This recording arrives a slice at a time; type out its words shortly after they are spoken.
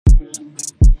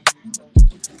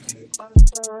I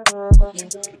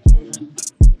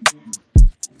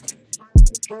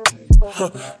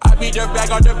beat the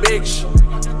bag on the bitch.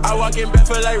 I walk in bed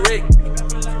feel like Rick.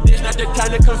 This not the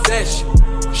time to confess.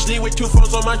 Sleep with 2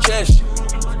 phones on my chest.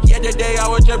 Yeah, today I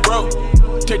was just broke.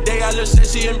 Today I look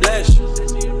sexy and blessed.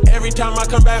 Every time I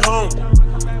come back home,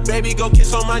 baby go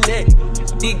kiss on my neck.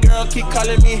 These girls keep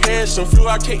calling me handsome. Flew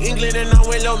out to England and I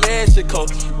went to Mexico.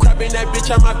 Crapping that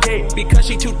bitch on my pay because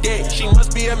she too dead. She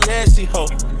must be a messy hoe.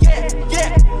 Yeah,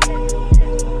 yeah.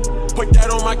 Put that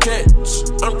on my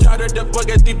cats. I'm tired of the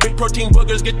buggers, these big protein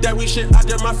boogers. Get that weak shit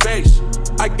out of my face.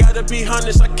 I gotta be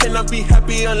honest, I cannot be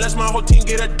happy unless my whole team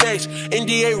get a taste.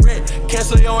 NDA red,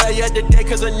 cancel your ass yet today,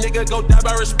 cause a nigga go die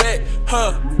by respect.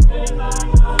 I'm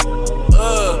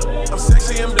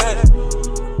sexy and black.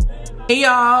 Hey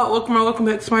y'all, welcome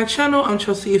back to my channel. I'm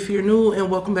Chelsea if you're new, and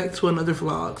welcome back to another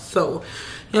vlog. So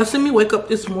y'all see me wake up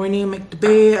this morning, make the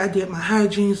bed, I did my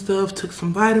hygiene stuff, took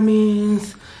some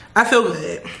vitamins. I feel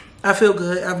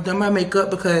good. I've done my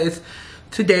makeup because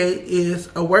today is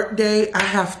a work day. I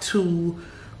have to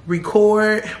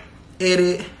record,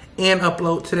 edit, and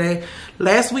upload today.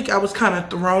 Last week I was kind of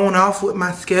thrown off with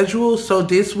my schedule, so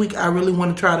this week I really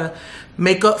want to try to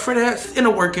make up for that in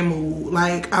a working mood.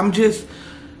 Like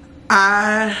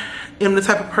I am the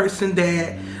type of person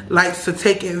that likes to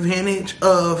take advantage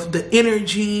of the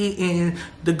energy and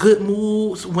the good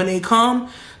moods when they come.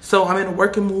 So I'm in a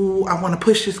working mood. I want to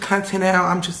push this content out.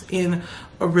 I'm just in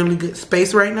a really good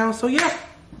space right now. So yeah,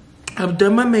 I've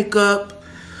done my makeup.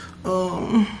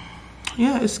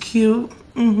 Yeah, it's cute.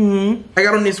 I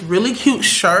got on this really cute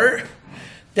shirt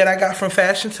that I got from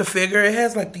Fashion to Figure. It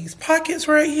has like these pockets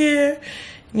right here,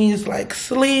 and these like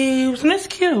sleeves, and it's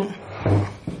cute.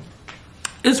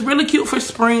 It's really cute for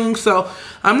spring, so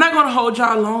I'm not gonna hold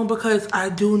y'all long because I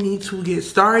do need to get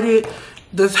started.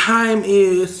 The time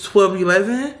is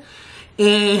 12:11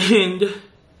 and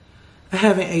I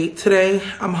haven't ate today.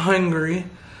 I'm hungry,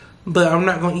 but I'm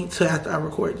not gonna eat till after I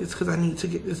record this because I need to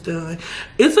get this done.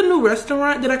 It's a new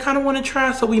restaurant that I kind of want to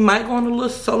try, so we might go on a little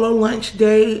solo lunch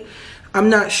date. I'm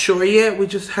not sure yet. We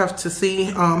just have to see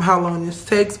how long this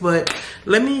takes, but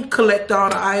let me collect all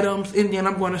the items and then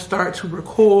I'm going to start to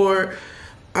record.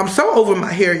 I'm so over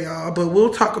my hair, y'all, but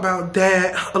we'll talk about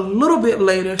that a little bit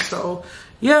later. So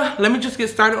yeah, let me just get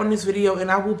started on this video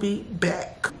and I will be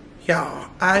back. Y'all,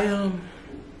 I'm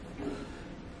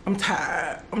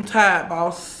tired. I'm tired,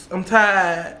 boss. I'm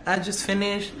tired. I just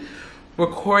finished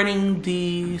recording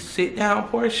the sit down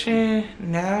portion.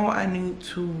 Now I need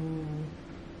to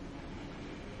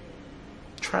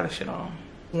try the shit on.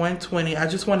 120. I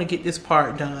just want to get this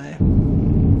part done.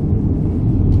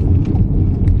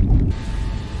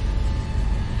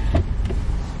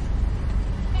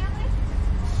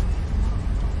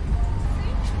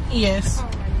 Yes.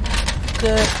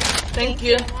 Good. Thank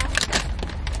you.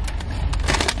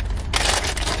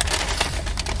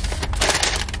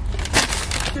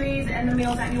 And the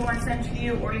meals that you want sent to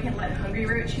you, or you can let Hungry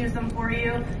Root choose them for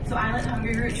you. So I let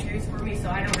Hungry Root choose for me, so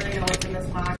I don't really know what's in this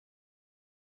box.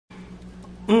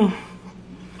 I'm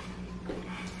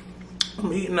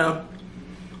eating a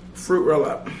fruit roll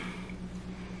up.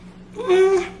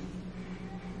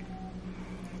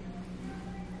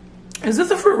 Is this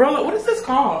a fruit roll up? What is this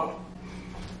called?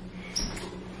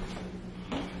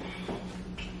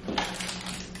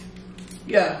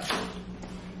 Yeah.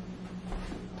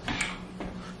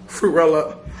 Fruit roll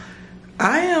up.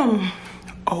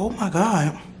 Oh my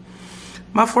God.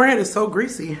 My forehead is so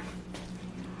greasy.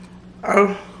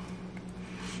 Y'all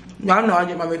know I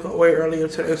did my makeup way earlier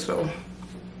today, so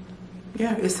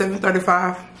yeah, it's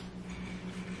 7:35.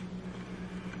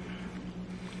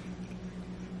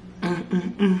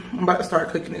 I'm about to start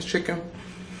cooking this chicken.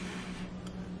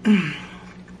 I'm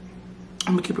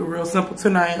gonna keep it real simple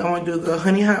tonight. I want to do the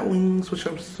honey hot wings, which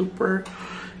I'm super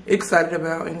excited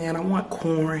about, and then I want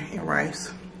corn and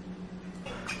rice.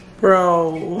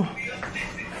 Bro,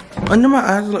 under my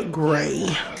eyes look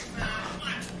gray.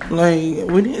 Like,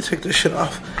 we need to take this shit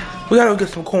off. We gotta go get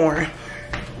some corn.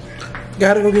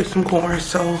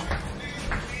 So,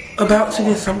 about to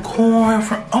get some corn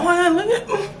from, oh my God, look at,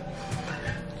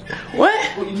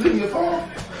 what? Well, you leaving your phone?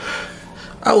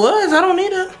 I don't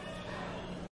need it.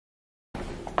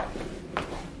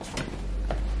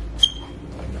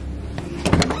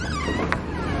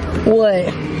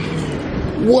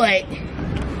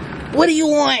 What do you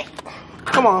want?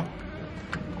 Come on.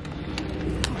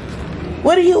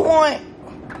 What do you want?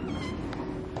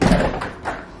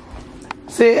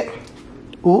 Sit.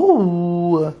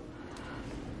 Ooh.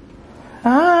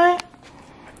 Hi.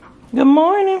 Good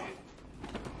morning.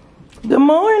 Good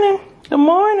morning. Good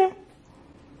morning.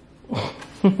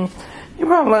 You're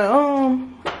probably like,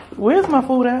 Where's my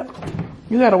food at?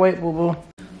 You gotta wait, boo-boo.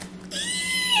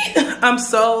 I'm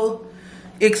so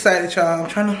excited, y'all. I'm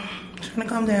trying to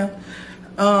calm down.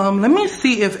 Let me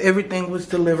see if everything was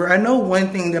delivered. I know one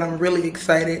thing that I'm really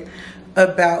excited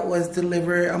about was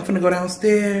delivered. I'm gonna go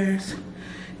downstairs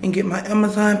and get my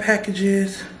Amazon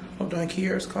packages. Hold on,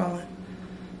 Kiara's calling.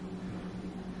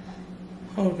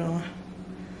 Hold on.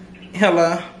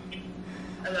 Hello.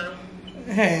 Hello.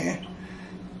 Hey.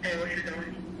 Hey, what you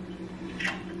doing?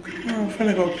 I'm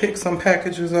finna go pick some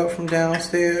packages up from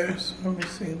downstairs. Let me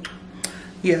see.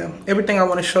 Yeah, everything I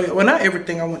want to show you. Well, not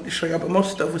everything I want to show you, but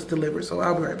most stuff was delivered, so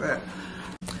I'll be right back.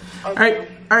 Okay.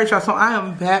 All right, y'all. So I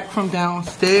am back from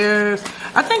downstairs.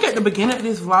 I think at the beginning of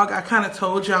this vlog, I kind of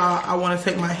told y'all I want to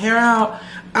take my hair out.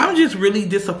 I'm just really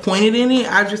disappointed in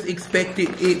it. I just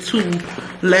expected it to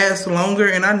last longer,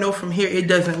 and I know from here it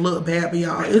doesn't look bad, but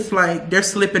y'all, it's like they're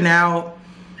slipping out.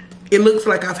 It looks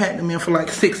like I've had them in for like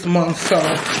 6 months. So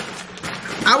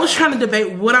I was trying to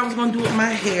debate what I was gonna do with my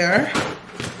hair,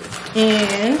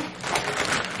 and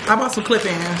I bought some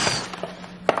clip-ins.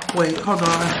 Wait, hold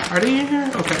on. Are they in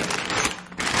here? Okay.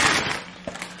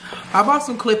 I bought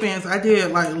some clip-ins. I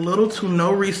did like little to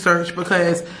no research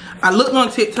because I looked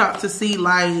on TikTok to see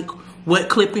like what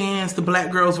clip-ins the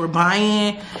black girls were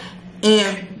buying,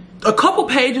 and a couple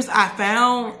pages I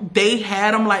found, they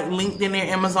had them like linked in their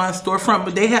Amazon storefront,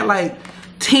 but they had like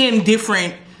 10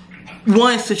 different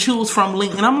ones to choose from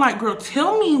linked. And I'm like, girl,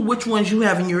 tell me which ones you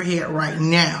have in your head right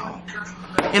now.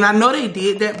 And I know they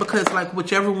did that because like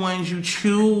whichever ones you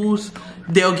choose,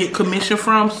 they'll get commission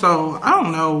from. So I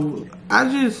don't know. I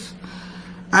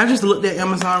just looked at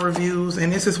Amazon reviews,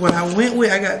 and this is what I went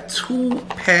with. I got 2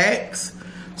 packs.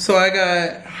 So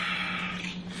I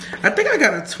think I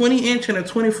got a 20-inch and a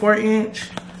 24-inch.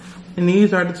 And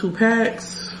these are the 2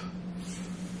 packs.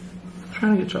 I'm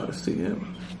trying to get y'all to see it.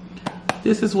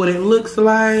 This is what it looks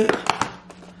like.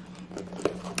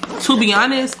 To be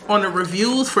honest, on the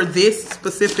reviews for this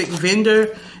specific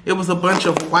vendor, it was a bunch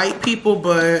of white people,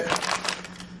 but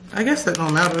I guess that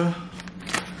don't matter.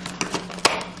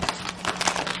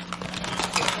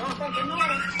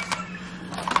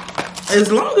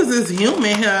 As long as it's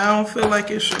human hair, I don't feel like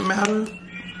it should matter.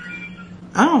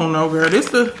 I don't know, girl.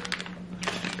 This is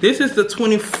the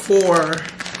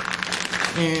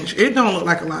 24-inch. It don't look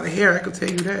like a lot of hair, I could tell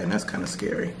you that, and that's kind of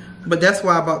scary. But that's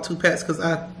why I bought 2 packs, because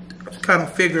I kind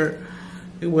of figured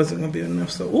it wasn't gonna be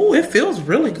enough. So, ooh, it feels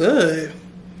really good.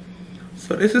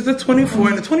 So this is the 24,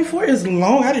 and the 24 is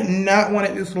long. I did not want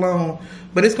it this long,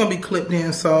 but it's gonna be clipped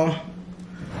in. So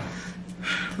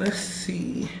let's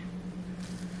see.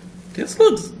 This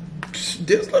looks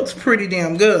pretty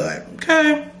damn good.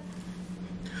 Okay.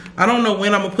 I don't know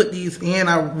when I'm gonna put these in.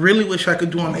 I really wish I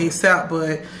could do them ASAP,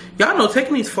 but y'all know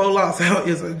taking these faux locks out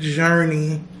is a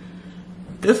journey.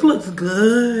 This looks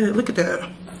good. Look at that.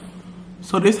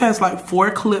 So this has like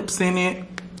 4 clips in it.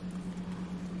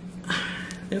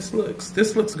 This looks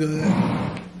good.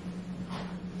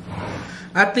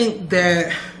 I think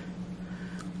that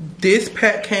this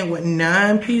pack came with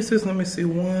 9 pieces. Let me see.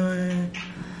 1,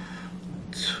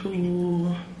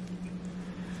 2,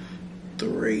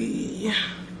 3,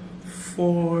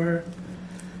 4,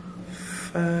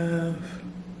 5,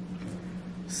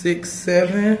 6,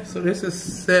 7. So this is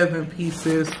 7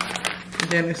 pieces. And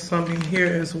then there's some in here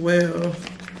as well.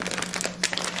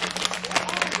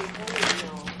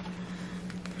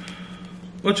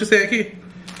 What you say, Key?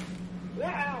 Where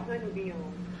our honey be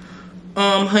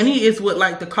on? Honey is with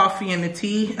like the coffee and the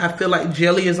tea. I feel like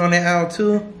jelly is on that aisle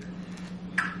too.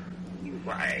 You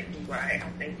right. I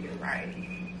think you're right.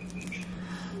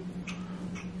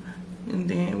 And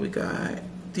then we got,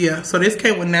 yeah, so this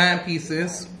came with 9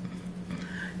 pieces.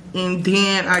 And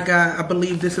then I got, I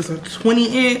believe this is a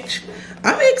 20-inch.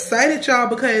 I'm excited, y'all,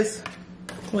 because,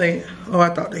 wait, oh, I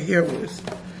thought the hair was.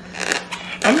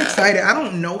 I'm excited. I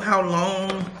don't know how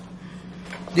long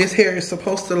this hair is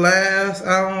supposed to last.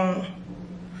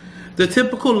 The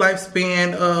typical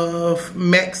lifespan of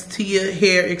Max Tia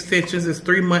hair extensions is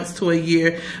 3 months to a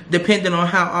year, depending on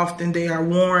how often they are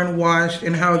worn, washed,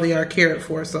 and how they are cared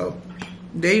for. So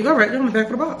there you go, right there on the back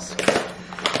of the box.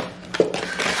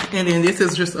 And then this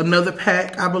is just another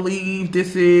pack. I believe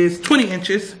this is 20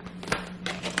 inches.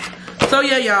 So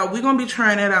yeah, y'all, we're gonna be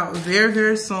trying that out very,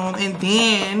 very soon. And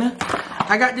then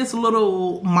I got this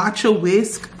little matcha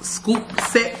whisk scoop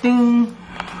set thing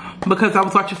because I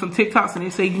was watching some TikToks and they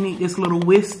say you need this little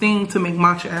whisk thing to make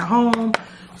matcha at home.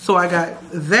 So I got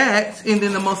that. And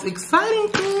then the most exciting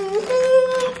thing,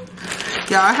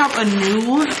 y'all, I have a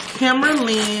new camera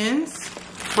lens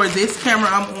for this camera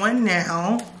I'm on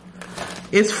now.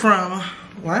 It's from,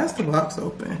 why is the box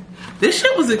open? This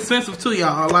shit was expensive too,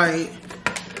 y'all. Like,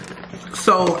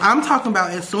 So I'm talking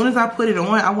about as soon as I put it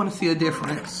on, I want to see a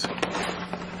difference.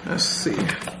 Let's see.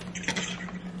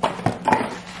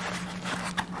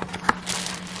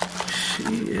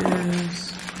 She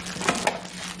is.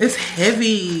 It's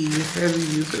heavy. It's heavy.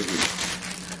 It's heavy.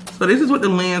 So this is what the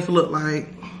lens look like,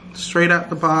 straight out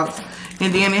the box,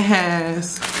 and then it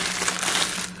has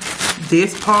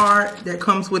this part that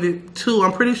comes with it too.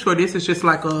 I'm pretty sure this is just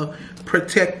like a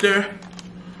protector.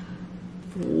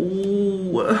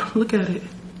 Ooh, look at it.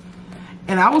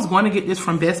 And I was going to get this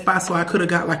from Best Buy so I could have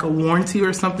got like a warranty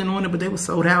or something on it, but they were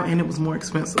sold out and it was more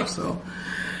expensive. So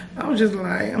I was just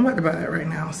like, I'm about to buy that right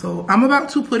now. So I'm about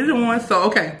to put it on. So,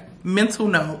 okay, mental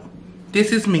note.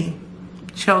 This is me,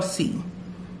 Chelsea.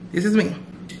 This is me.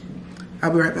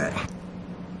 I'll be right back.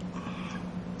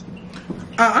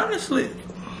 Honestly,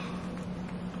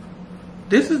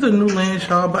 this is a new lens,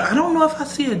 y'all, but I don't know if I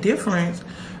see a difference.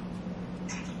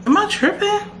 Am I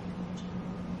tripping?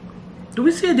 Do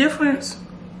we see a difference?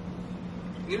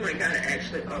 You might gotta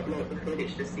actually upload the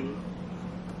footage to see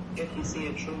if you see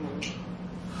a true one.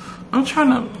 I'm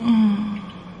trying to,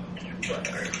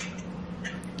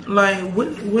 like,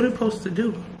 what it supposed to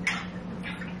do?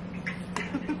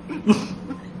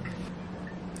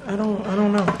 I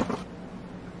don't know.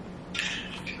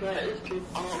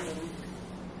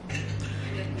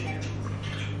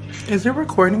 Is it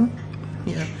recording?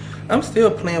 Yeah. I'm still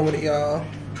playing with it, y'all.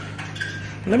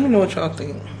 Let me know what y'all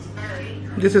think.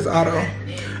 This is auto.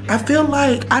 I feel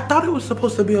like, I thought it was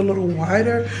supposed to be a little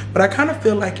wider, but I kind of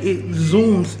feel like it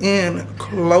zooms in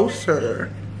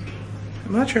closer.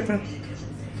 Am I tripping?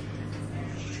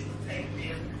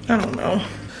 I don't know.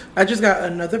 I just got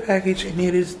another package and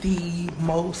it is the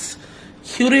most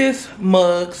cutest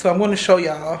mug. So I'm going to show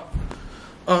y'all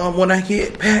when I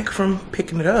get back from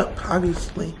picking it up,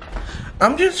 obviously.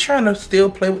 I'm just trying to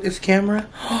still play with this camera.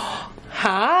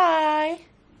 Hi.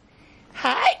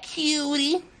 Hi,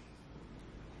 cutie.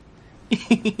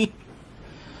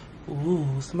 Ooh,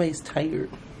 somebody's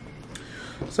tired.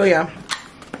 So, yeah.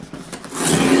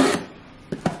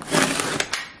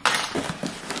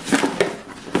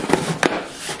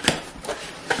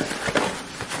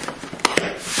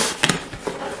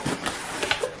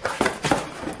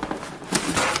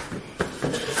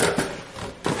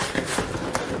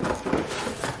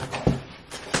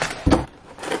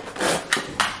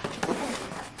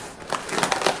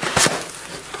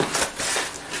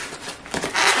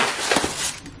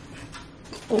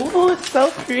 Oh, it's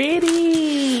so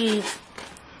pretty.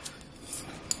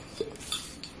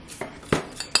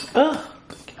 Oh,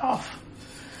 get off.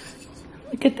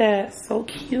 Look at that, so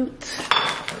cute.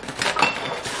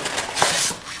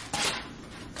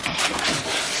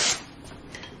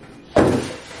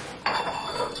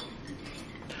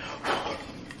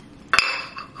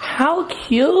 How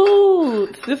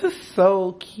cute. This is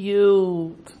so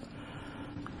cute.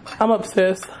 I'm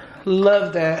obsessed.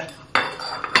 Love that.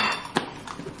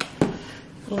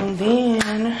 And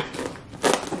then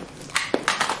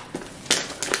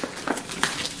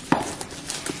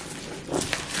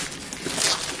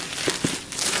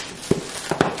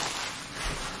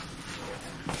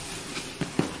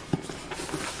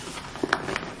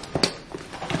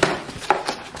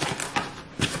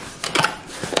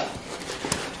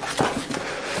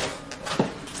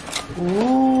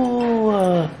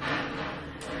ooh,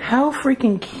 how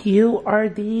freaking cute are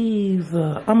these?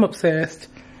 I'm obsessed.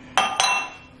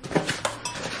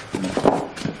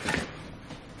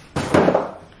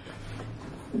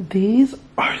 These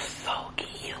are so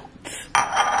cute.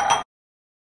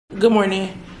 Good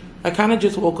morning. I kind of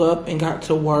just woke up and got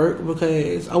to work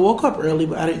because I woke up early,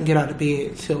 but I didn't get out of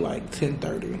bed till like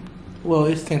 10:30. Well,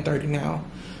 it's 10:30 now.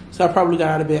 So I probably got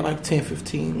out of bed like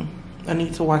 10:15. I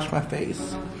need to wash my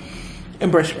face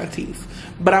and brush my teeth.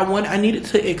 But I needed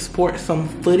to export some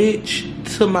footage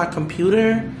to my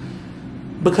computer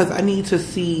because I need to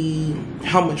see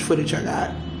how much footage I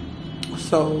got.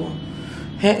 So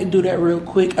had to do that real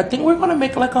quick. I think we're gonna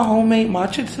make like a homemade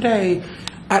matcha today.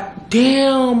 I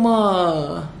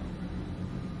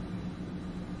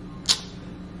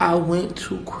went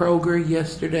to Kroger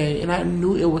yesterday and I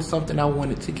knew it was something I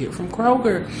wanted to get from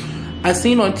Kroger. I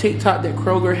seen on TikTok that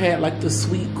Kroger had like the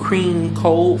sweet cream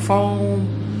cold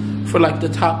foam for like the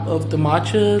top of the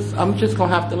matchas. I'm just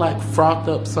gonna have to like froth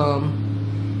up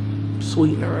some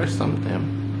sweetener or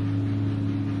something.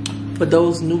 But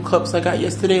those new cups I got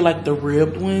yesterday, like the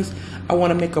ribbed ones, I want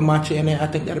to make a matcha in it. I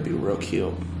think that'll be real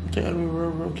cute. That'll be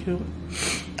real cute.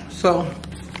 So,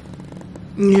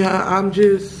 yeah, I'm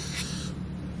just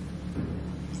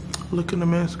looking a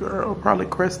mess, girl. Probably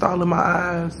crystal in my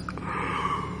eyes.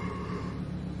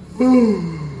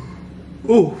 Ooh.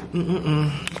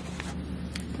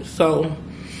 So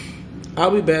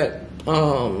I'll be back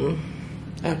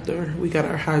after we got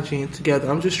our hygiene together.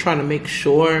 I'm just trying to make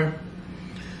sure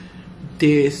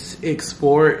this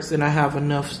exports and I have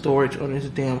enough storage on this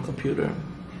damn computer.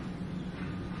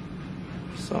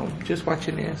 So just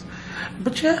watching this.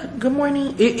 But yeah, good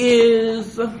morning. It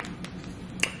is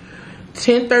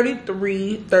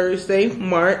 10:33 Thursday,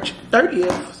 March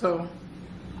 30th. So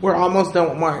we're almost done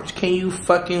with March. Can you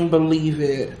fucking believe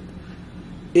it?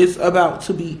 It's about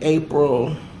to be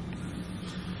April.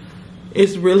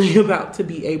 It's really about to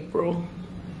be April.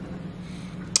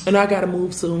 And I gotta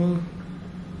move soon.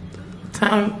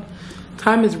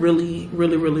 Time is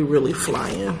really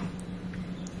flying.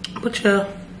 But yeah,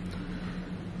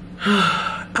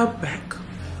 I'm back.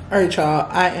 All right, y'all,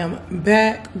 I am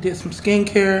back. Did some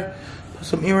skincare, put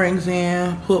some earrings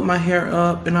in, put my hair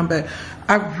up, and I'm back.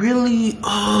 I really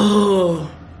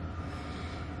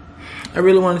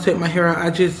want to take my hair out. I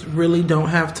just really don't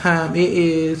have time. It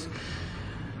is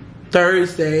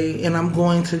Thursday, and I'm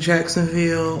going to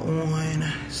Jacksonville on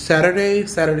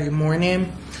Saturday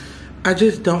morning. I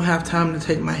just don't have time to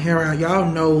take my hair out. Y'all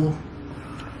know.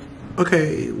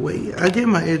 Okay, wait. I get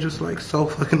my edges like so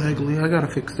fucking ugly. I gotta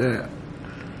fix that.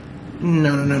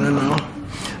 No.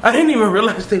 I didn't even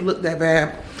realize they looked that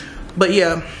bad. But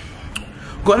yeah,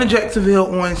 going to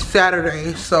Jacksonville on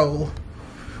Saturday, so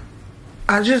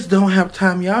I just don't have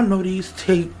time. Y'all know these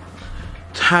take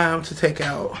time to take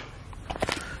out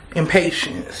and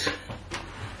patience.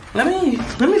 Let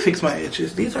me fix my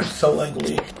edges. These are so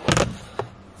ugly.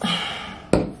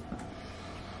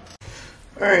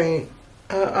 All right,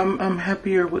 I'm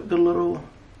happier with the little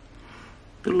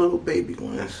baby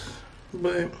ones,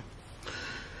 but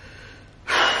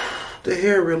the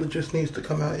hair really just needs to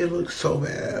come out. It looks so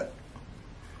bad.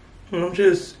 And I'm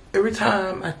just, every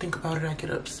time I think about it, I get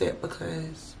upset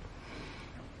because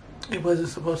it wasn't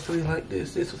supposed to be like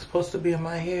this. This was supposed to be in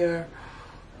my hair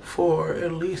for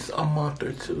at least a month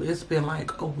or two. It's been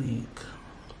like a week,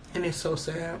 and it's so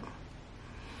sad.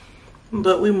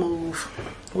 But we move.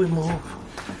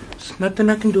 There's nothing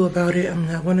I can do about it. I'm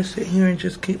not gonna sit here and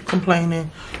just keep complaining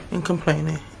and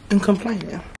complaining and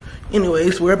complaining.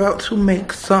 Anyways, we're about to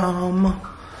make some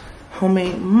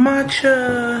homemade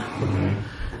matcha.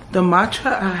 The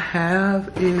matcha I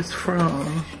have is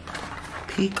from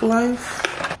Peak Life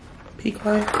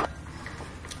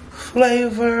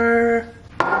flavor.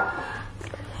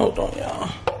 Hold on, y'all.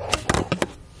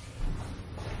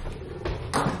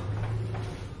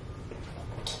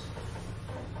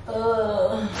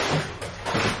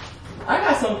 I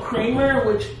got some creamer,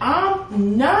 which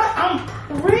I'm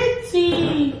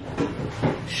pretty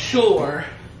sure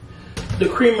the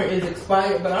creamer is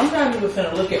expired, but I'm not even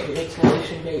finna look at the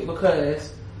expiration date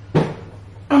because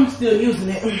I'm still using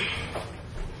it.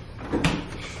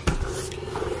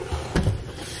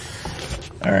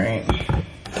 All right.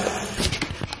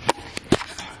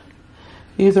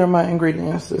 These are my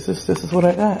ingredients. This is what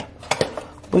I got.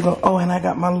 We go. Oh, and I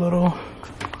got my new little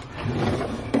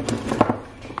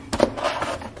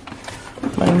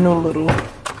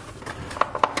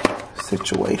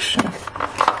situation.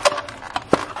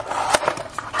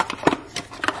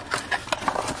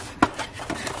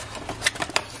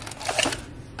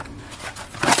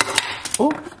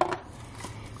 Oh,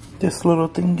 this little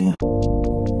thingy.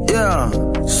 Yeah,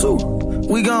 so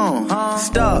we gone.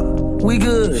 Stop. We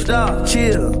good. Stop.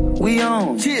 Chill. We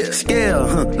on. Chill.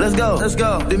 Scale. Let's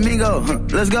go. Domingo.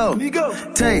 Let's go.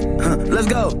 Take. Let's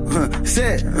go.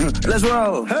 Set. Let's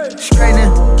roll. Hey.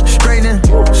 Straightening.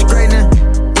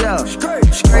 Yeah.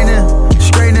 Straightening.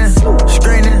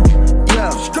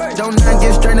 Yeah. Don't not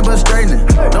get strained but straightening.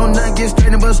 Don't not get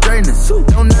strained but straightening.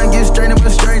 Don't not get strained but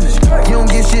straightening. You don't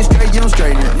get shit straight, you don't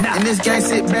straighten it. In this game,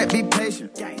 sit back, be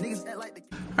patient.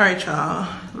 All right, y'all.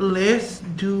 Let's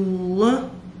do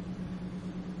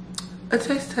a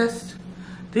taste test.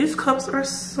 These cups are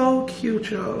so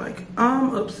cute, y'all. Like,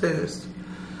 I'm obsessed.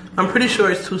 I'm pretty sure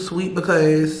it's too sweet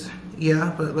because,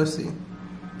 yeah, but let's see.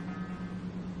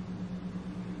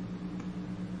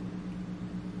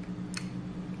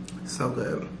 So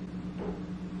good.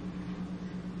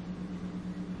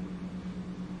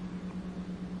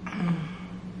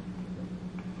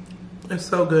 It's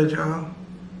so good, y'all.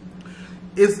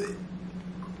 It's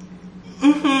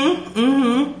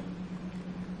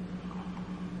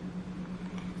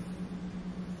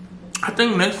I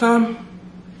think next time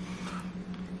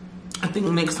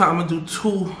I'm gonna do 2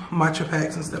 matcha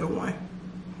packs instead of 1.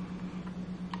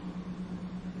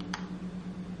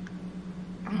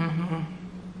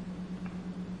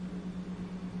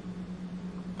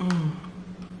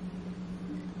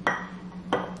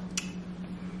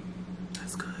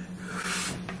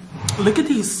 Look at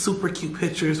these super cute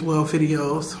pictures, well,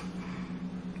 videos.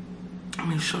 Let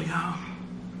me show y'all.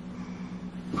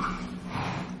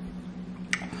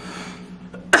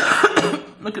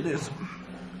 Look at this.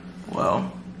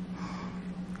 Well,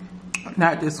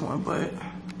 not this one, but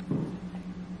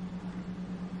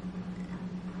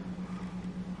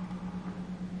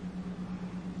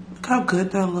look how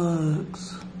good that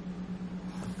looks.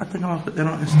 I think I'm gonna put that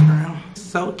on Instagram.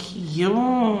 So cute.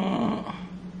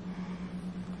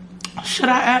 Should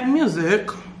I add music?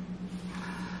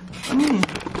 Let me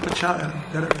put y'all at a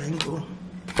better angle.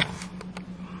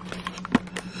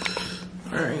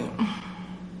 All right.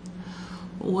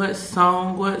 What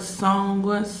song? What song?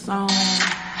 What song?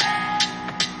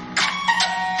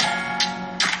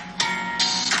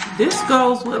 This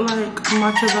goes with like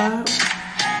Matcha vibes.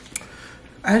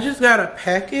 I just got a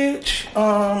package.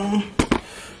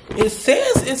 It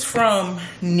says it's from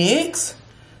NYX,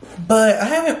 but I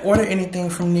haven't ordered anything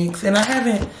from NYX, and I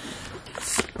haven't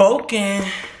spoken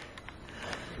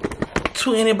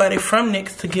to anybody from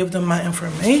NYX to give them my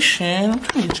information.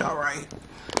 Let me get y'all right.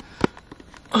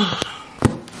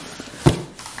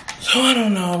 So I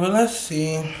don't know, but let's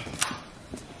see.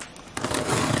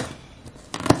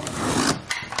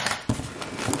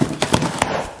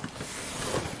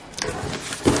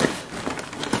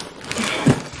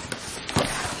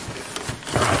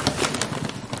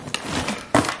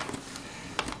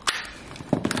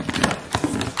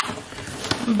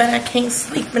 But I can't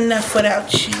sleep enough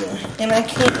without you. And I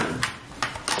can't.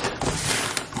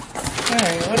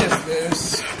 Alright, what is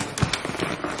this?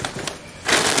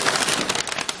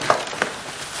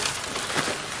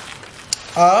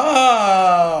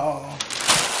 Oh.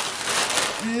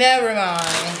 Never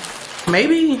mind.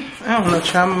 Maybe, I don't know,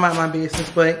 trying to mind my business,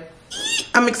 but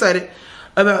I'm excited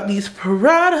about these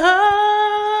Prada.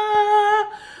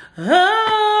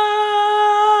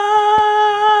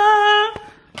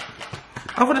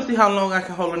 I want to see how long I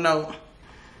can hold a note.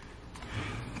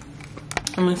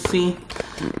 Let me see.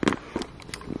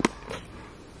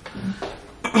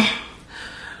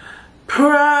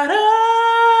 Prada.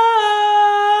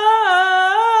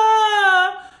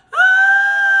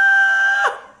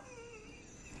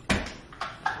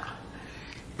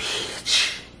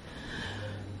 Peach.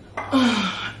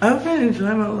 I've been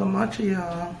enjoying my little matcha,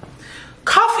 y'all.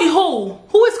 Coffee who?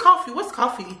 Who is Coffee? What's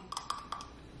Coffee?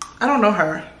 I don't know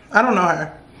her. I don't know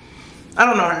her. I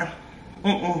don't know her.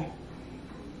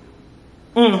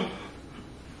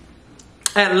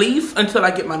 At least until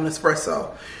I get my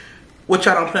Nespresso, which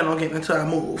I don't plan on getting until I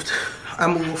moved. I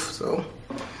moved, so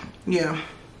yeah.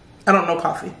 I don't know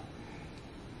Coffee.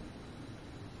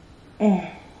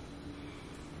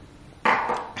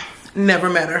 Never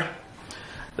met her.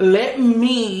 Let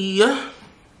me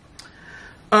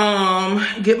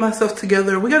get myself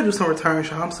together. We gotta do some returns,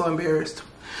 y'all. I'm so embarrassed.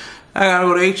 I gotta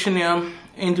go to H&M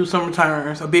and do some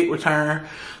returns, a big return,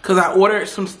 because I ordered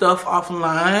some stuff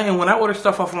offline, and when I order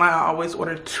stuff offline, I always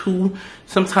order 2,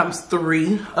 sometimes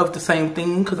 3 of the same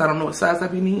thing, because I don't know what size I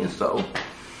be needing. So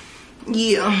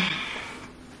yeah,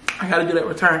 I gotta do that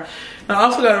return. And I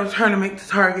also gotta return to make the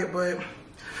Target,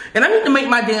 and I need to make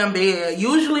my damn bed.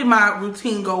 Usually my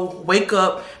routine go wake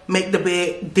up, make the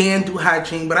bed, then do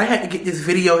hygiene. But I had to get this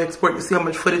video export to see how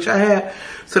much footage I had.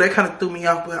 So that kind of threw me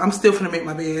off. But I'm still finna make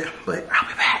my bed. But I'll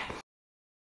be back.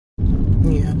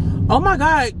 Yeah. Oh my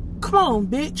God. Come on,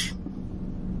 bitch.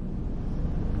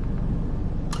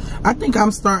 I think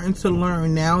I'm starting to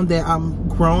learn now that I'm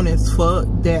grown as fuck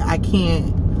that I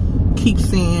can't keep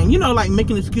saying, you know, like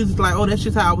making excuses like, oh, that's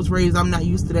just how I was raised. I'm not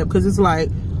used to that. Because it's like,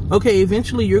 okay,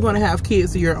 eventually you're going to have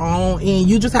kids of your own, and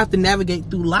you just have to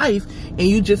navigate through life, and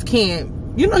you just can't,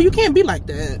 you know, you can't be like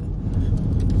that.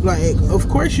 Like, of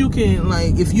course you can,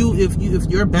 like, if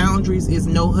your boundaries is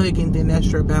no hugging, then that's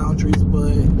your boundaries.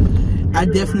 But I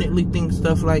definitely think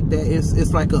stuff like that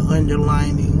it's like an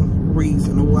underlining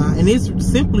reason why, and it's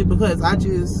simply because I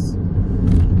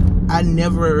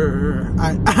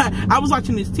was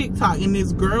watching this TikTok, and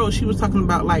this girl, she was talking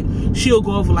about like she'll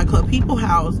go over like her people's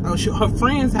house or her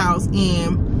friend's house,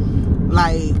 and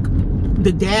like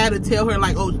the dad would tell her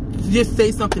like, oh, just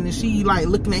say something, and she like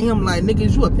looking at him like, nigga,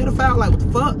 is you a pedophile? Like, what the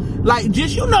fuck? Like,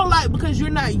 just, you know, like, because you're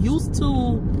not used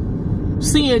to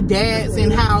seeing dads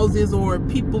in houses or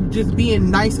people just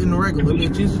being nice and regular,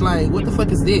 bitch. It's like, what the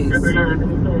fuck is this?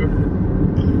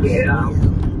 Yeah,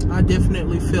 I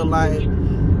definitely feel like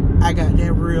I got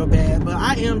that real bad, but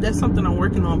that's something I'm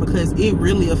working on, because it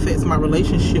really affects my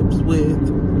relationships with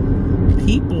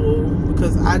people,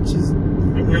 because I just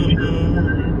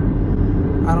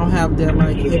I don't have that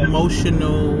like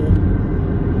emotional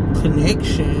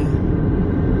connection.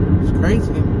 It's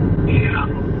crazy.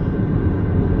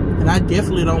 And I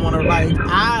definitely don't want to, like,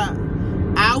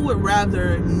 I would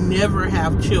rather never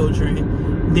have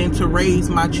children than to raise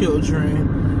my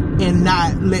children and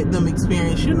not let them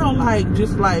experience, you know, like,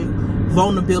 just like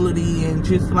vulnerability and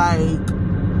just like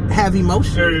have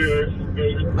emotions.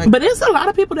 Like, but it's a lot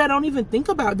of people that don't even think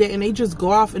about that, and they just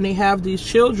go off and they have these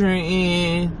children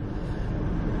and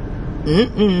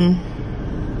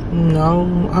no,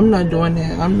 I'm not doing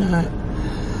that. I'm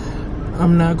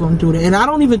not gonna do that. And I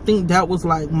don't even think that was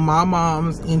like my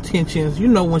mom's intentions, you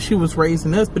know, when she was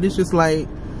raising us. But it's just like,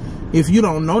 if you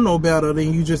don't know no better,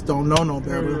 then you just don't know no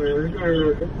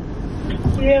better.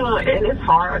 Yeah, and it's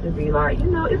hard to be like,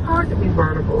 you know, it's hard to be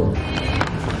vulnerable.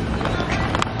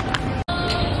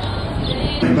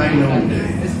 Everybody know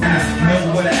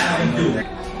what I do.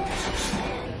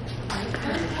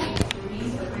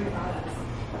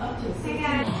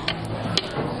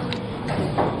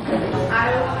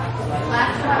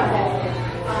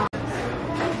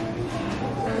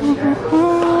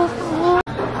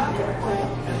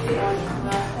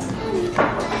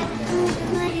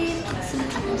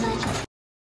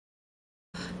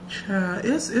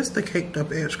 It's the caked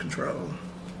up edge control.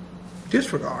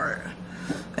 Disregard.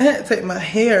 I had to take my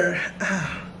hair.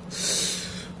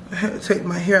 I had to take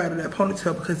my hair out of that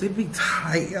ponytail because it'd be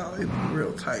tight, y'all. It'd be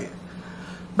real tight.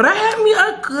 But I had me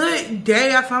a good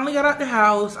day. I finally got out the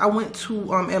house. I went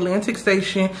to Atlantic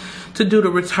Station to do the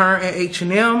return at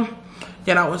H&M.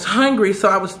 And I was hungry, so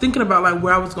I was thinking about like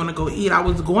where I was gonna go eat. I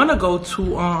was going to go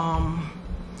to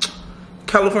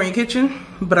California Kitchen,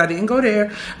 but I didn't go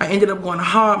there. I ended up going to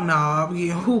Hobnob,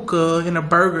 getting hookah and a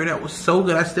burger that was so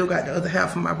good. I still got the other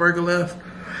half of my burger left.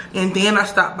 And then I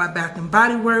stopped by Bath &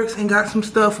 Body Works and got some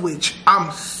stuff, which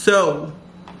I'm so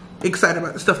excited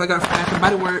about the stuff I got from Bath &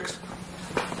 Body Works.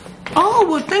 Oh,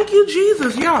 well, thank you,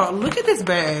 Jesus. Y'all, look at this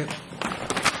bag.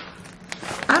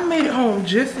 I made it home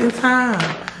just in time.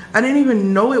 I didn't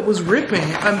even know it was ripping.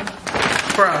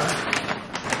 Bruh.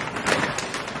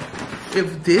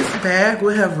 If this bag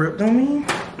would have ripped on me,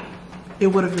 it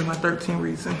would have been my 13th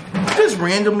reason. I just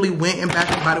randomly went in Bath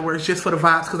 & Body Works just for the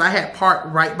vibes because I had parked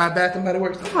right by Bath & Body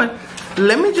Works. I'm like,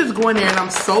 let me just go in there, and I'm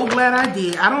so glad I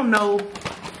did. I don't know.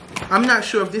 I'm not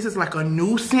sure if this is like a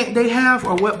new scent they have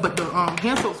or what, but the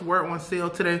hand soaps were on sale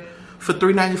today for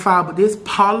 $3.95. But this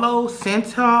Palo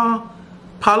Santo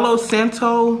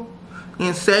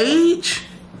and Sage,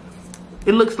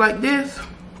 it looks like this.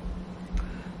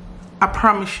 I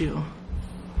promise you.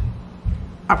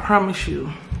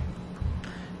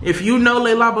 If you know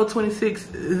Le Labo 26,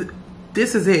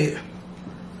 this is it.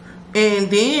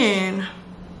 And then,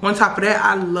 on top of that,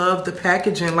 I love the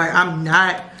packaging. Like, I'm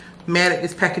not mad at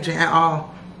this packaging at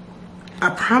all. I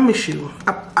promise you.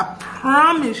 I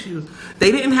promise you.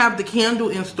 They didn't have the candle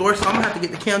in store, so I'm going to have to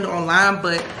get the candle online,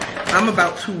 but I'm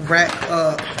about to rack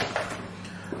up.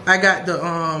 I got the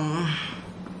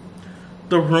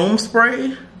room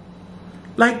spray.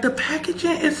 Like, the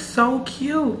packaging is so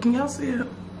cute. Can y'all see it?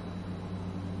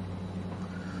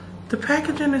 The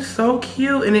packaging is so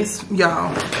cute, and it's,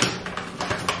 y'all,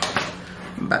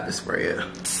 I'm about to spray it.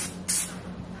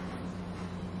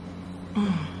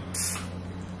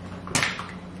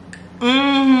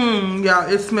 Y'all,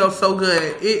 it smells so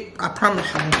good. I promise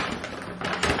you.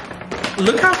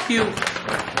 Look how cute.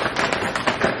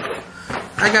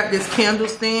 I got this candle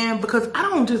stand because I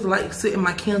don't just like sitting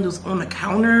my candles on the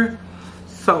counter.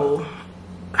 So,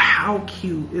 how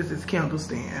cute is this candle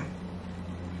stand?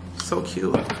 So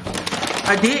cute.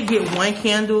 I did get one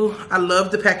candle. I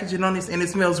love the packaging on this, and it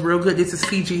smells real good. This is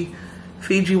Fiji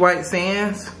White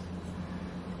Sands.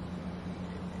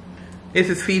 This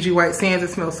is Fiji White Sands. It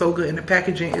smells so good, and the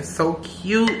packaging is so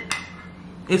cute.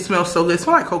 It smells so good. It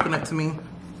smells like coconut to me.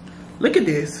 Look at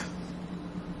this.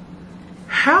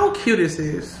 How cute is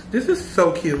this? This is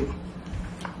so cute.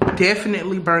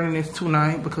 Definitely burning this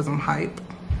tonight because I'm hype.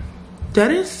 That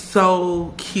is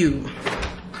so cute.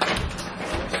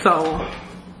 So,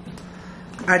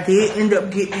 I did end up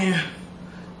getting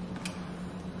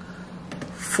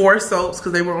 4 soaps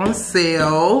because they were on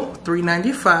sale,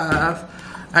 $3.95.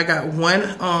 I got one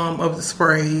of the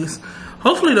sprays.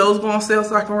 Hopefully those go on sale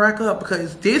so I can rack up,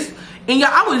 because this, and y'all,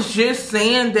 I was just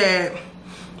saying that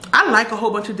I like a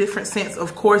whole bunch of different scents,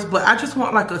 of course, but I just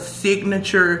want like a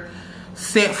signature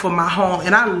scent for my home,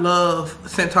 and I love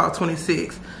Centaur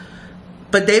 26.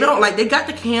 But they don't, like, they got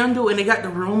the candle and they got the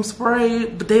room spray,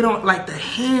 but they don't like the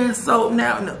hand soap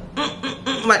now. And the,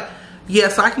 like, yeah,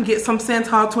 so I can get some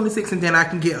Centaur 26, and then I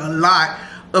can get a lot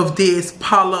of this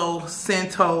Palo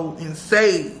Santo and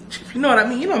Sage. If you know what I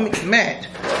mean, you know, mix and match.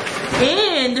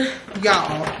 And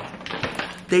y'all,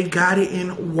 they got it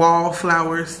in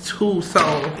wallflowers too. So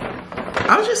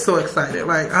I'm just so excited.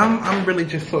 Like, I'm really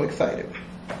just so excited.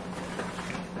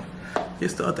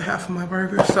 It's the other half of my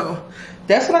burger. So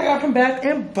that's what I got from Bath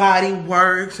and Body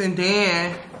Works. And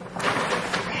then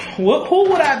who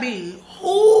would I be?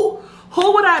 Who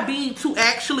would I be to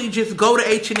actually just go to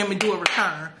H&M and do a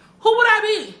return? Who would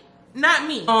I be? Not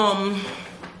me. I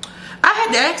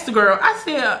had to ask the girl. I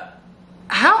said,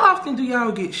 how often do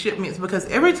y'all get shipments? Because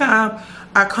every time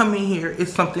I come in here,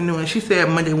 it's something new. And she said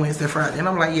Monday, Wednesday, Friday. And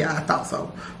I'm like, yeah, I thought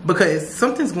so. Because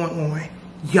something's going on.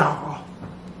 Y'all,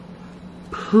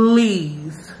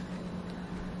 please.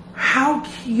 How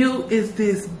cute is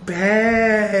this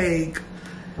bag?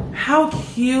 How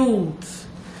cute.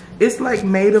 It's like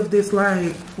made of this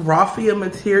like raffia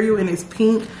material, and it's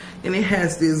pink, and it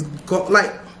has this gold.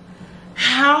 Like,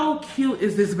 how cute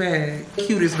is this bag?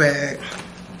 Cutest bag.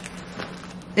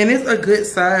 And it's a good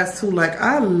size too. Like,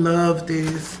 I love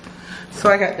this. So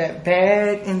I got that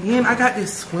bag, and then I got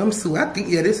this swimsuit. I think,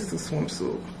 yeah, this is a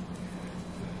swimsuit.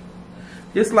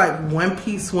 It's like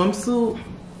one-piece swimsuit.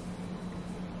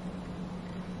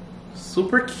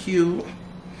 Super cute.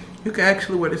 You can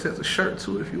actually wear this as a shirt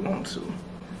too if you want to.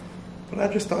 But I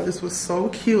just thought this was so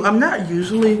cute. I'm not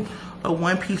usually a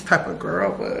one-piece type of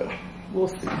girl, but we'll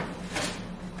see.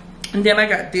 And then I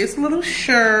got this little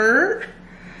shirt.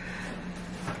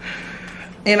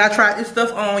 And I tried this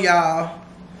stuff on, y'all.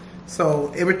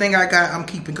 So everything I got, I'm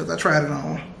keeping because I tried it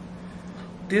on.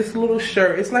 This little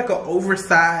shirt, it's like an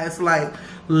oversized, like,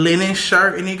 linen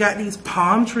shirt. And it got these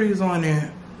palm trees on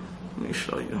it. Let me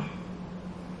show you.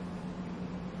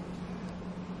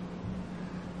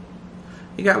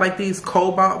 You got like these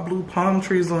cobalt blue palm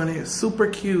trees on it. Super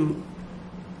cute.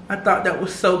 I thought that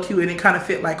was so cute, and it kind of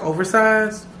fit like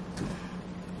oversized.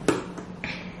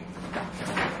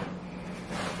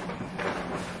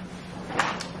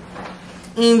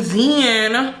 And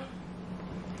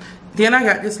then I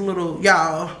got this little,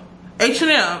 y'all,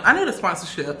 H&M. I need a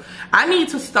sponsorship. I need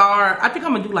to start, I think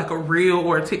I'm gonna do like a reel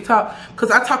or a TikTok,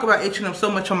 because I talk about H&M so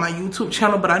much on my YouTube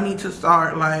channel, but I need to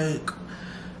start like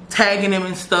tagging them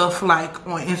and stuff like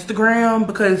on Instagram,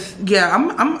 because yeah, I'm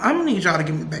gonna need y'all to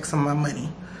give me back some of my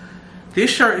money. This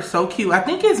shirt is so cute. I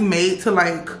think it's made to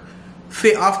like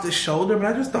fit off the shoulder, but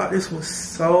I just thought this was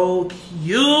so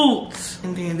cute.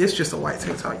 And then this just a white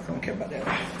tank top. I don't care about that.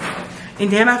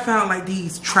 And then I found like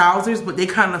these trousers, but they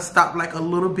kind of stop like a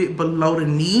little bit below the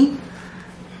knee,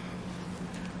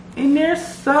 and they're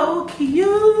so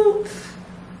cute.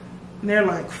 And they're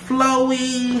like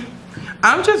flowy.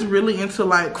 I'm just really into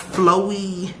like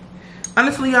flowy.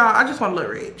 Honestly, y'all, I just want to look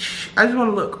rich. I just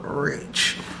want to look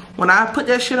rich. When I put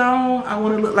that shit on, I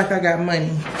want to look like I got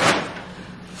money.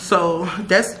 So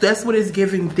that's what it's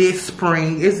giving this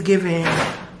spring. It's giving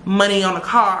money on a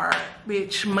card,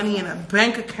 bitch, money in a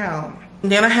bank account.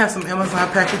 And then I have some Amazon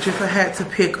packages I had to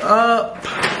pick up.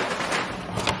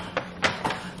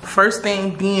 First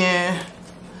thing being,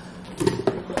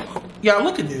 y'all,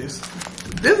 look at this.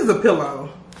 This is a pillow.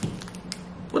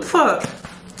 What the fuck?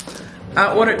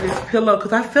 I ordered this pillow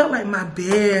because I felt like my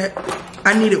bed,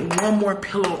 I needed one more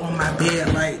pillow on my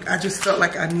bed. Like, I just felt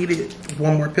like I needed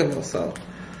one more pillow. So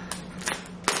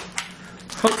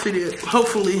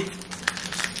hopefully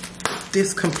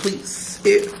this completes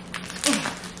it.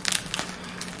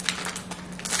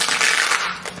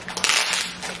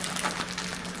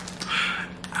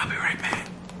 I'll be right back.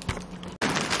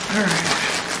 All right.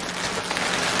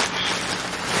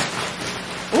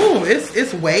 Ooh,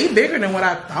 it's way bigger than what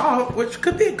I thought, which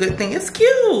could be a good thing. It's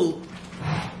cute.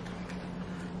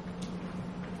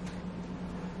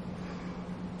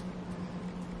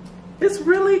 It's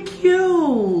really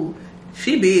cute.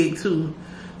 She big too.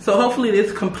 So hopefully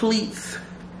this completes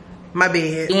my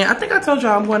bed. And I think I told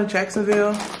y'all I'm going to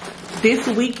Jacksonville this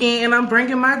weekend, and I'm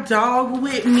bringing my dog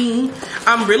with me.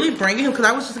 I'm really bringing him because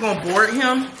I was just going to board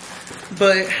him,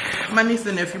 but my niece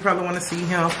and nephew probably want to see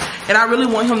him, and I really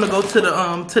want him to go to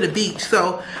the beach.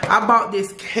 So I bought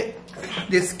this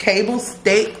cable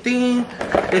stake thing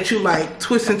that you like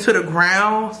twist into the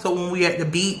ground, so when we at the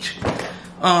beach,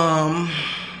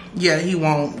 yeah, he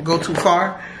won't go too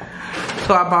far.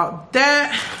 So I bought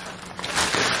that.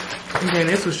 And then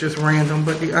this was just random,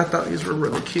 but I thought these were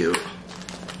really cute.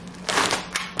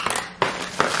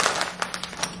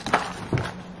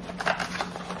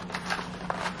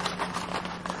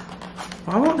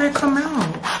 Why won't they come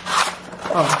out?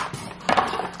 Oh.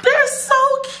 They're so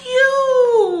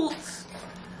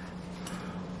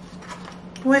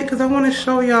cute! Wait, because I want to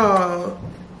show y'all.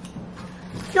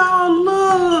 Y'all,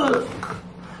 look.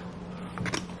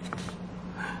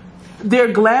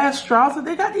 They're glass straws, and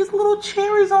they got these little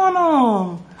cherries on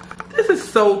them. This is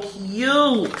so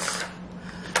cute.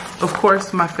 Of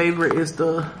course, my favorite is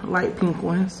the light pink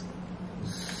ones.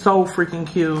 So freaking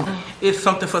cute. It's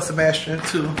something for Sebastian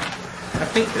too. I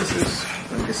think this is,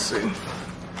 let me see.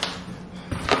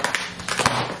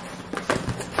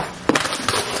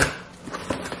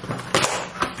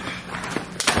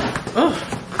 Oh.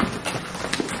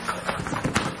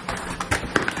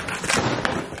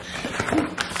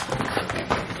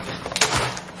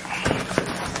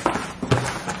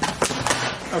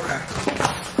 Okay.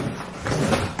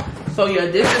 So yeah,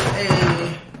 this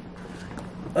is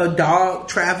a dog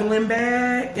traveling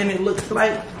bag, and it looks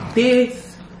like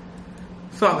this.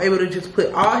 So I'm able to just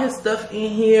put all his stuff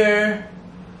in here.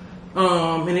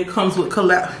 And it comes with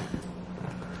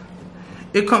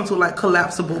like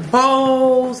collapsible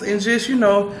bowls, and just, you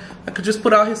know, I could just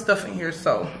put all his stuff in here.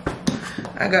 So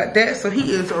I got that. So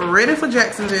he is ready for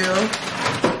Jacksonville.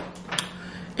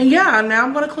 And yeah, now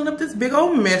I'm gonna clean up this big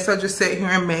old mess I just sat here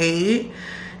and made,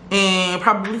 and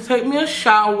probably take me a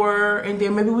shower, and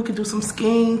then maybe we could do some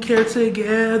skincare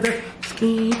together.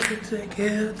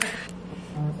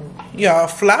 Y'all,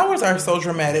 flowers are so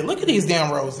dramatic. Look at these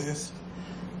damn roses.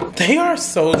 They are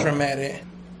so dramatic.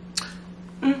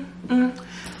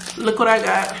 Look what I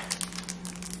got.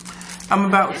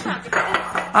 I'm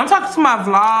talking to my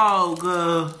vlog.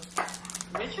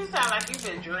 Bitch, you sound like you've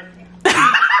been drinking.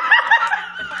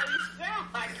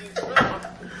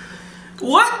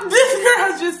 What this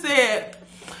girl just said?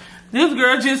 This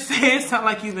girl just said sound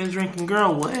like you've been drinking.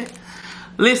 Girl, what?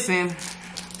 Listen,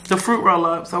 the fruit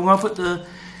roll-ups. I'm gonna put the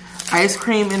ice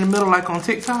cream in the middle like on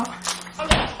TikTok. All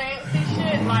that fancy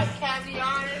shit like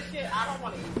caviar and shit. I don't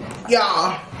want to eat that.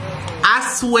 Y'all, I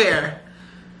swear,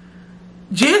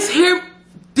 just hear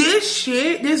this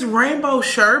shit, this rainbow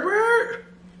sherbet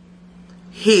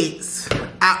hits.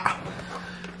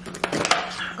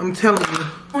 I'm telling you.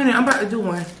 I'm about to do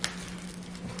one.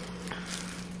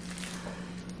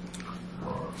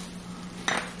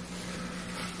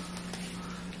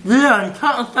 Yeah,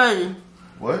 count and 30.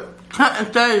 What? Count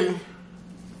and 30.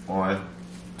 1,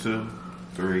 2,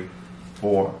 3,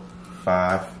 4,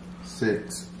 5,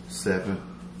 6, 7,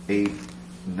 8,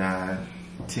 9,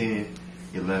 10,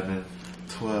 11,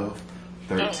 12,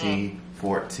 13,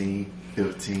 14,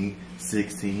 15,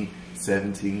 16,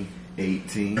 17,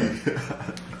 18.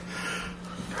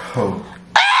 Oh.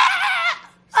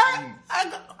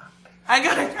 I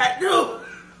got a tattoo.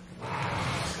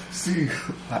 See.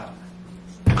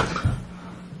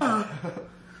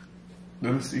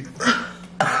 Let me see.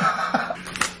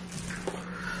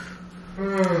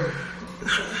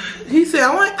 He said,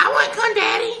 I want come,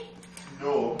 Daddy.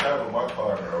 No, I'm having my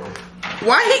car now.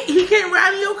 Why he can't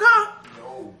ride in your car?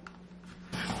 No.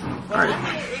 But I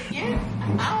mean,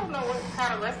 I don't know what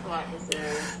kind of restaurant this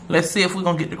is. Let's see if we're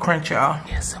gonna get the crunch, y'all.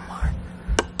 Yes, some more.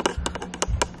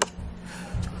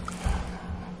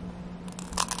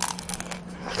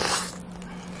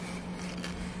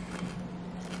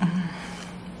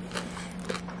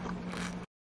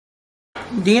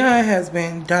 Dion has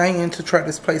been dying to try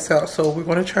this place out, so we're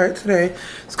going to try it today.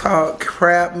 It's called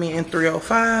Crab Meat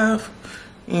 305,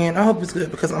 and I hope it's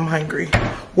good because I'm hungry.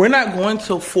 We're not going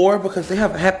till 4 because they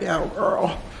have a happy hour,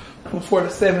 girl, from 4 to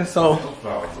 7. So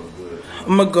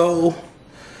I'm gonna go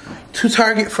to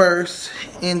Target first,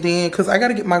 and then because I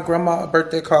gotta get my grandma a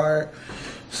birthday card,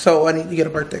 so I need to get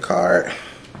a birthday card.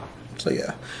 So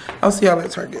yeah, I'll see y'all at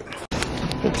Target.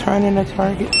 Returning the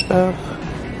Target stuff.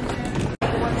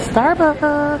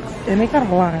 Starbucks, and they got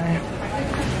a line.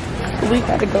 We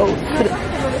gotta go to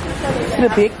the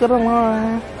big little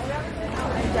line.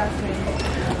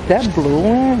 That blue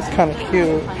one is kind of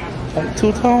cute, like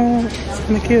two-tone. It's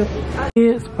kind of cute.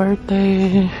 It's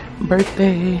birthday,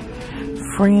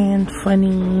 friend,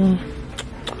 funny.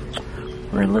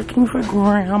 We're looking for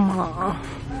grandma.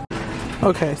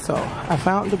 Okay, so I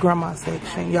found the grandma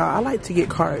section. Y'all, I like to get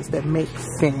cards that make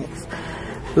sense.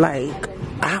 Like,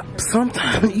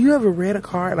 sometimes you ever read a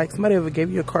card, like somebody ever gave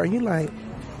you a card and you're like,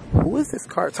 who is this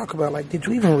card talk about? Like, did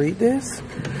you even read this?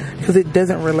 Because it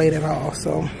doesn't relate at all.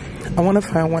 So I want to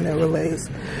find one that relates.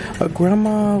 A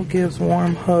grandma gives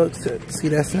warm hugs. See,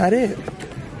 that's not it.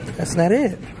 That's not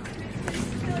it.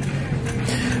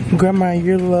 Grandma,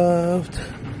 you're loved.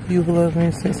 You've loved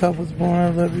me since I was born. I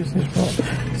love you since born.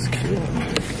 It's cute.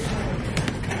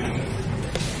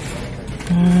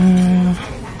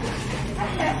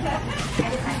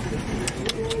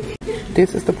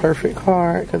 This is the perfect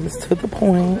card because it's to the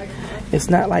point. It's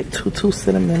not like too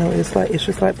sentimental. It's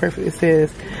just like perfect. It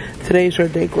says, today's your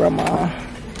day, grandma.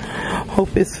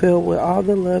 Hope it's filled with all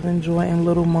the love and joy and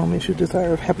little moments you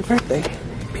deserve. Happy birthday.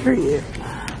 Period.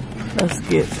 Let's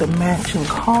get the matching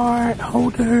card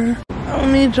holder. I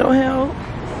don't need your help.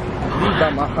 He's by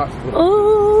my hospital.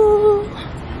 Ooh.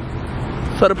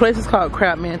 So the place is called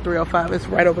Crabman 305. It's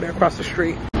right over there across the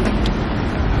street.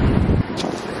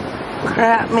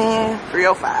 Crabman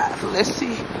 305. Let's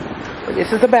see what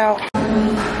this is about.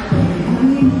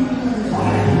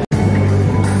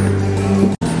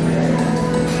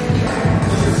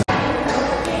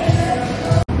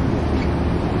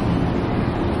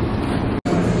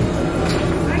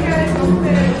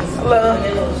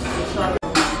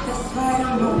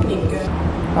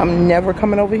 I'm never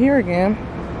coming over here again,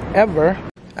 ever.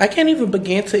 I can't even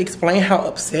begin to explain how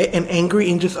upset and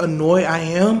angry and just annoyed I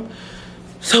am.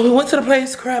 So we went to the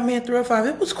place, Crabman 305.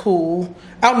 It was cool.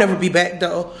 I'll never be back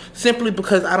though, simply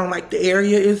because I don't like the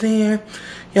area it's in.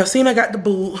 Y'all seen I got the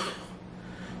boot.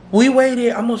 We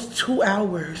waited almost 2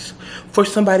 hours for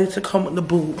somebody to come with the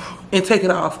boot and take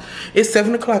it off. It's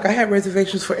 7 o'clock. I had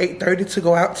reservations for 8:30 to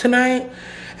go out tonight.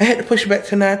 I had to push it back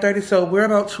to 9:30, so we're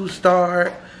about to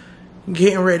start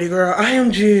getting ready, girl. I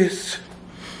am just,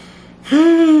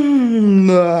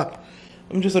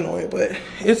 I'm just annoyed, but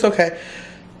it's okay.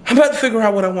 I'm about to figure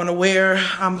out what I want to wear.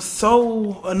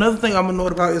 Another thing I'm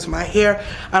annoyed about is my hair.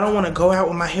 I don't want to go out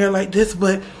with my hair like this,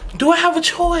 but do I have a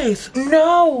choice?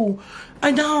 No,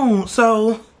 I don't.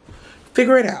 So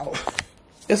figure it out.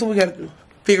 That's what we got to do.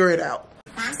 Figure it out.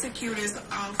 Prosecutors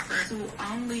offer to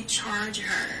only charge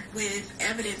her with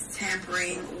evidence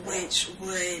tampering, which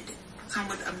would come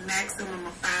with a maximum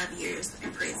of 5 years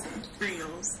in prison.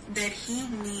 Reels that he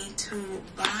need to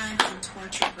bind and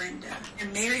torture Brenda.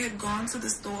 And Mary had gone to the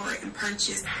store and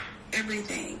purchased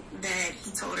everything that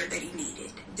he told her that he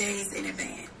needed days in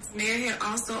advance. Mary had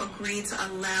also agreed to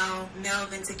allow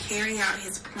Melvin to carry out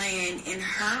his plan in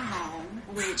her home,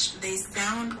 which they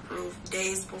soundproofed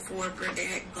days before Brenda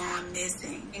had gone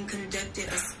missing, and conducted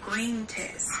a screen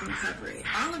test to cover it.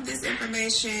 All of this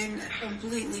information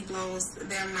completely blows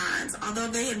their minds. Although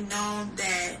they had known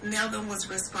that Melvin was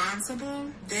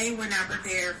responsible, they were not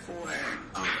prepared for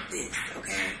all of this,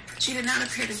 okay? She did not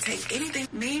appear to take anything.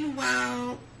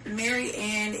 Meanwhile, Mary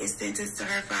Ann is sentenced to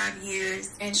her 5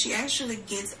 years, and she actually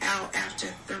gets out after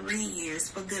 3 years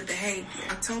for good behavior.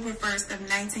 October 1st of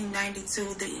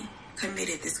 1992, they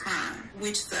committed this crime,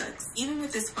 which sucks. Even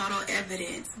with this photo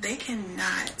evidence, they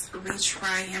cannot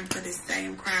retry him for the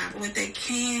same crime. What they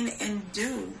can and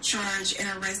do charge and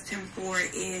arrest him for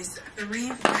is 3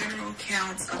 federal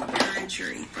counts of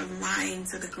perjury for lying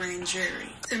to the grand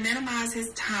jury. To minimize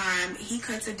his time, he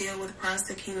cuts a deal with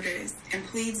prosecutors and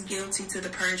pleads guilty to the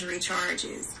perjury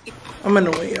charges. I'm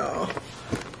annoyed, y'all.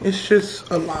 It's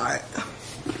just a lot.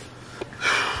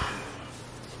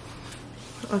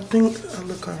 I think I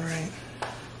look alright.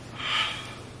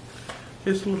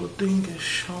 This little thing is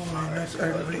showing. That's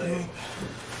aggravating me.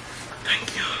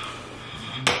 Thank you.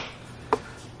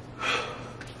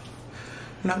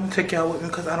 I'm not gonna take y'all with me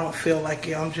because I don't feel like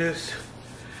it. I'm just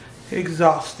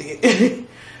exhausted.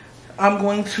 I'm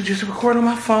going to just record on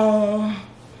my phone.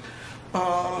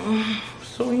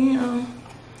 So yeah,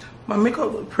 my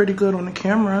makeup looked pretty good on the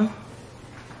camera.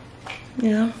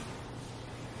 Yeah.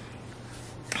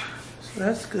 So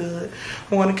that's good.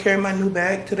 I'm going to carry my new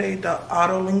bag today, the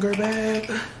Auto Linger bag.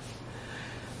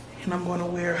 And I'm going to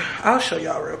wear, I'll show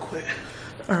y'all real quick.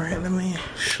 All right, let me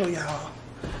show y'all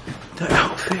the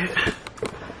outfit.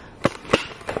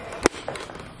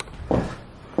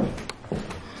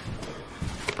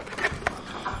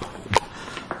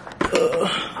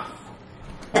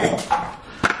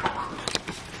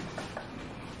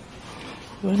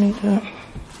 I need that.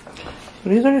 So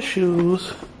these are the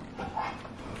shoes.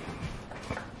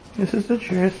 This is the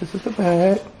dress, this is the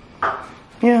bag.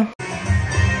 Yeah.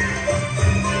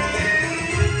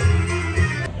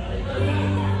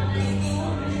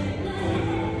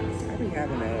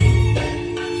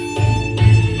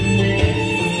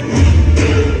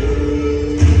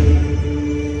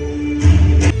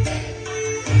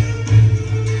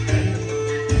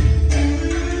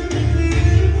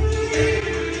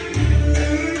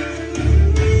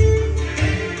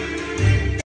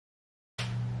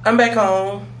 I'm back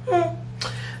home.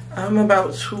 I'm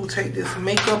about to take this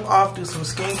makeup off, do some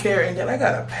skincare, and then I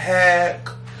gotta pack.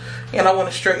 And I want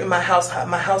to straighten my house.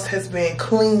 My house has been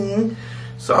clean,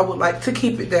 so I would like to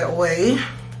keep it that way.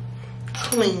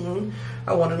 Clean.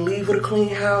 I want to leave with a clean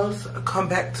house, come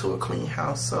back to a clean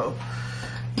house. So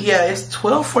yeah, it's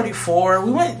 12:44.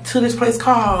 We went to this place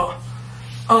called,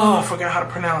 oh, I forgot how to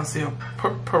pronounce it.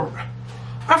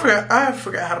 I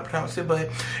forgot how to pronounce it, but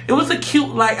it was a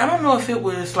cute, like, I don't know if it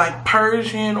was like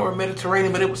Persian or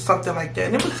Mediterranean, but it was something like that.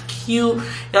 And it was cute.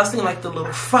 Y'all seen like the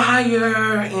little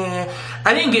fire, and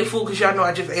I didn't get food because y'all know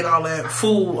I just ate all that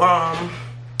food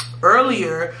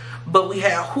earlier, but we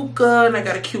had hookah and I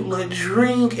got a cute little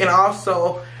drink, and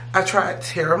also I tried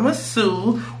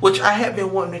tiramisu, which I had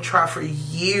been wanting to try for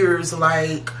years.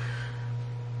 Like,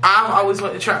 I've always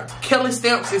wanted to try. Kelly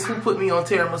Stamps is who put me on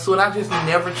tiramisu, and I just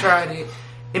never tried it.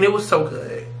 And it was so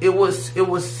good. It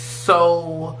was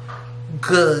so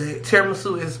good.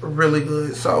 Tiramisu is really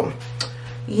good. So,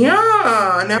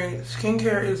 yeah. Now,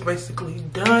 skincare is basically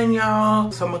done,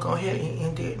 y'all. So, I'm going to go ahead and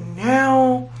end it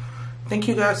now. Thank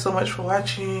you guys so much for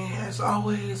watching. As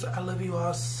always, I love you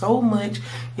all so much.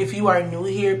 If you are new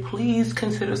here, please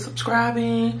consider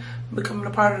subscribing, becoming a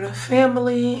part of the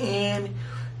family. And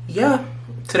yeah,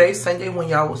 today's Sunday when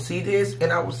y'all will see this,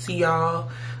 and I will see y'all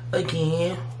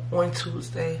again on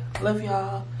Tuesday. Love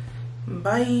y'all.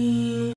 Bye.